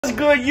What's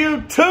good,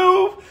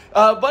 YouTube?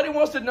 Buddy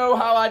wants to know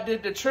how I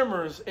did the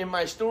trimmers in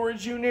my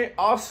storage unit.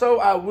 Also,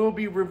 I will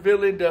be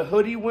revealing the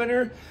hoodie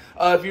winner.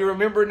 If you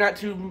remember not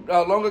too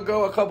long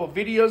ago, a couple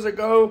videos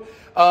ago,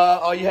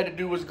 all you had to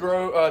do was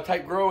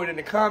type grow it in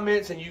the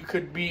comments and you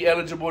could be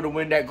eligible to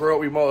win that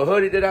Grow It Remote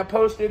hoodie that I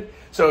posted.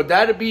 So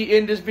that'll be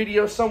in this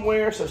video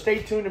somewhere. So stay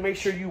tuned to make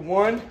sure you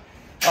won.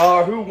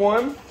 Who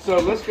won? So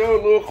let's go a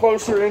little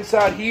closer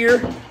inside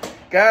here.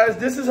 Guys,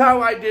 this is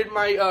how I did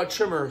my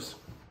trimmers.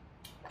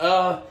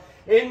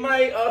 In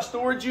my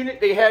storage unit,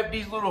 they have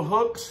these little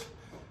hooks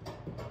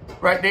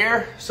right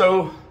there.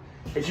 So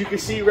as you can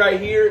see right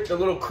here, the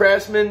little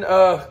Craftsman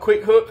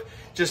quick hook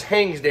just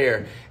hangs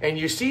there. And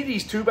you see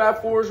these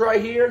 2x4s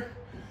right here?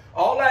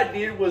 All I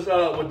did was,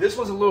 well, this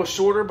was a little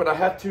shorter, but I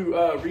have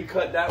to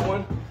recut that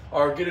one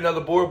or get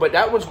another board. But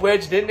that one's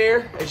wedged in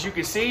there, as you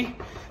can see,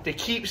 to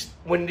keep,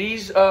 when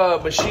these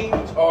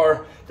machines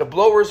are, the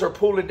blowers are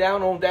pulling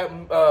down on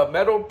that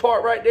metal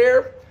part right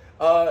there,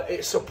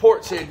 it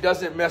supports it,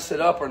 doesn't mess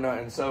it up or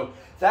nothing. So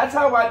that's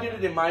how I did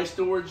it in my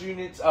storage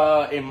units.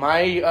 In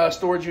my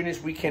storage units,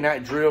 we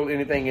cannot drill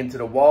anything into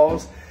the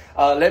walls.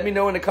 Let me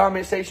know in the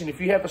comment section if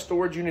you have a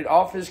storage unit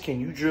office, can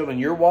you drill in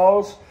your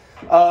walls?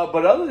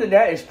 But other than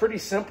that, it's pretty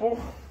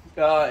simple.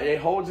 It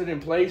holds it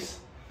in place.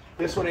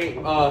 This one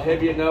ain't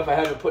heavy enough. I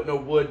haven't put no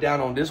wood down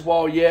on this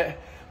wall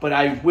yet, but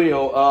I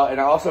will.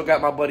 And I also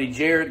got my buddy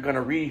Jared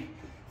gonna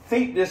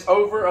rethink this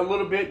over a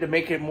little bit to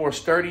make it more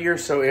sturdier.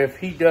 So if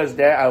he does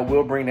that, I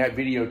will bring that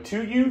video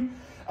to you.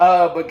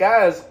 But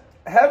guys,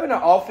 having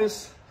an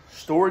office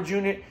storage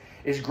unit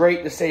is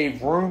great to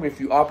save room if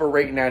you're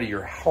operating out of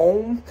your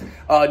home.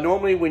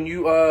 Normally when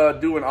you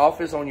do an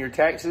office on your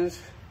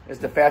taxes, it's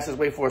the fastest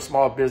way for a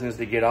small business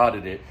to get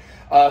audited.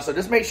 So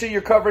just make sure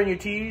you're covering your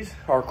T's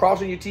or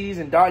crossing your T's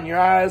and dotting your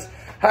I's,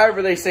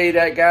 however they say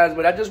that, guys.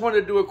 But I just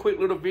wanted to do a quick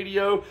little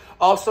video.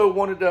 Also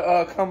wanted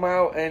to come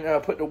out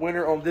and put the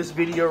winner on this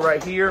video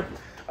right here.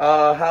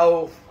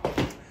 Who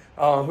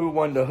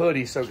won the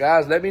hoodie. So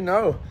guys, let me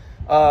know.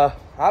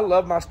 I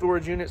love my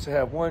storage units. I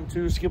have 1,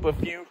 2, skip a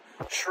few,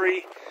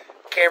 tree,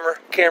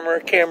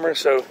 camera.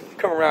 So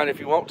come around if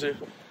you want to.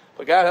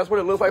 But guys, that's what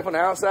it looks like from the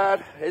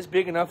outside. It's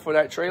big enough for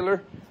that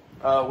trailer.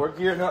 We're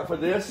gearing up for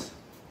this.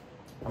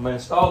 I'm gonna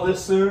install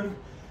this soon.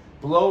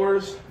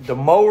 Blowers, the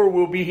mower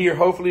will be here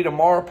hopefully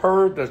tomorrow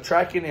per the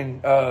tracking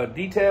and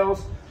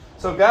details.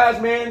 So guys,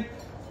 man,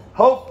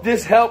 hope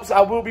this helps.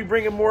 I will be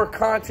bringing more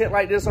content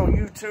like this on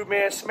YouTube,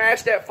 man.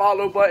 Smash that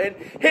follow button,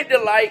 hit the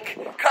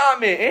like,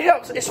 comment. It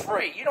helps. It's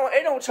free. You know,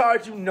 it don't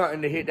charge you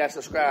nothing to hit that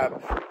subscribe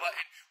button.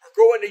 We're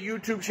growing the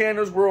YouTube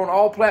channels. We're on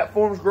all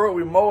platforms. Grow It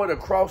Remote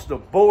across the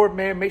board,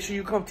 man. Make sure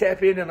you come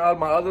tap in on all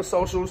my other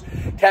socials.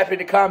 Tap in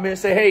the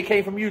comments. Say, hey, it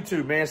came from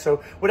YouTube, man.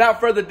 So without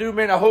further ado,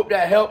 man, I hope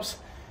that helps.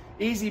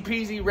 Easy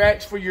peasy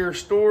racks for your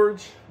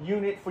storage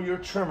unit for your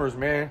trimmers,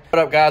 man. What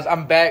up, guys?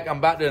 I'm back. I'm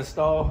about to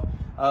install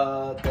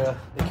the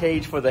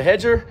cage for the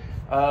hedger.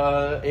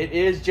 It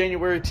is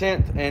January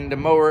 10th, and the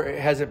mower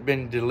hasn't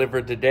been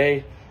delivered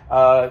today.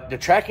 The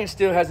tracking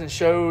still hasn't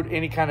showed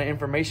any kind of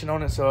information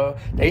on it, so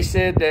they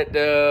said that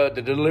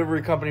the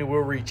delivery company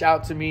will reach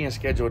out to me and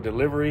schedule a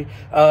delivery.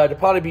 It'll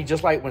probably be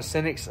just like when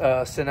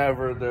Cenex sent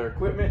over their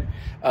equipment.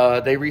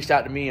 They reached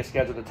out to me and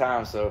scheduled the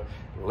time, so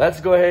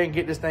let's go ahead and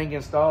get this thing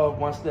installed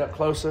one step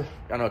closer.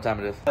 I know what time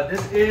it is.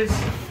 This is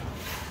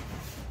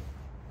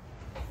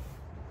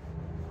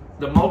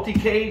the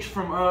multi-cage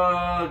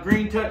from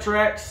Green Touch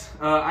Racks,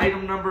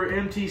 item number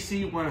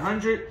MTC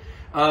 100.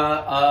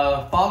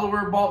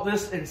 Follower bought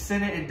this and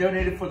sent it and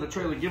donated for the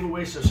trailer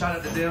giveaway, so shout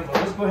out to them. But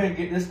let's go ahead and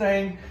get this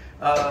thing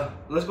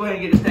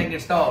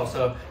installed.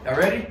 So y'all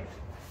ready?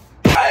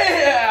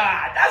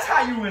 Yeah, that's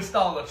how you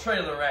install a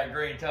trailer rack,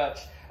 Green Touch.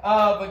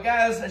 But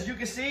guys, as you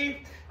can see,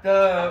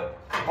 the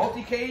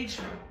multi-cage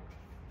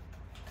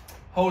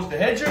holds the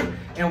hedger.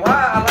 And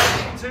why I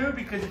like it too,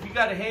 because if you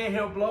got a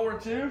handheld blower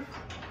too,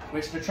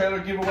 which the trailer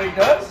giveaway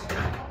does,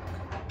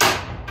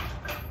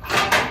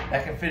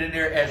 that can fit in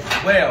there as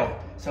well.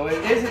 So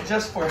it isn't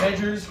just for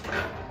hedgers.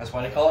 That's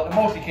why they call it the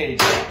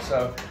multi-cage.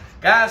 So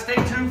guys, stay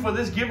tuned for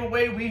this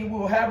giveaway. We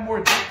will have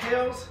more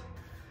details.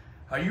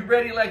 Are you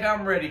ready like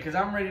I'm ready? Because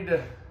I'm ready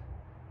to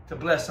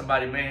bless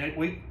somebody, man.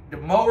 The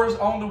mower's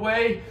on the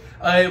way.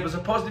 It was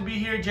supposed to be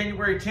here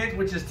January 10th,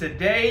 which is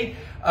today.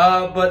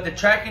 But the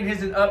tracking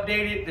isn't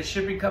updated. The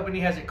shipping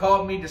company hasn't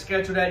called me to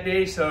schedule that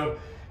day. So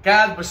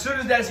guys, but as soon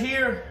as that's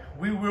here,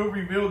 we will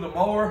reveal the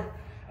mower.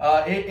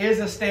 It is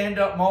a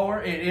stand-up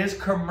mower. It is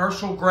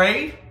commercial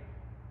grade.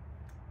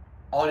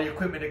 All the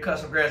equipment that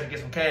cuts some grass and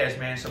get some cash,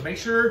 man. So make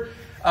sure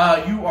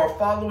you are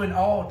following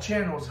all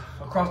channels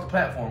across the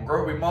platform.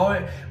 Grow It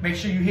Remote. Make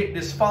sure you hit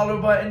this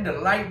follow button, the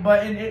like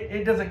button.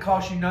 It doesn't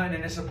cost you nothing,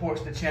 and it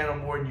supports the channel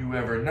more than you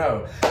ever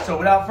know. So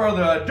without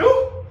further ado,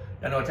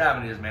 y'all know what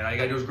time it is, man. All you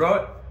gotta do is grow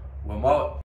it. Remote.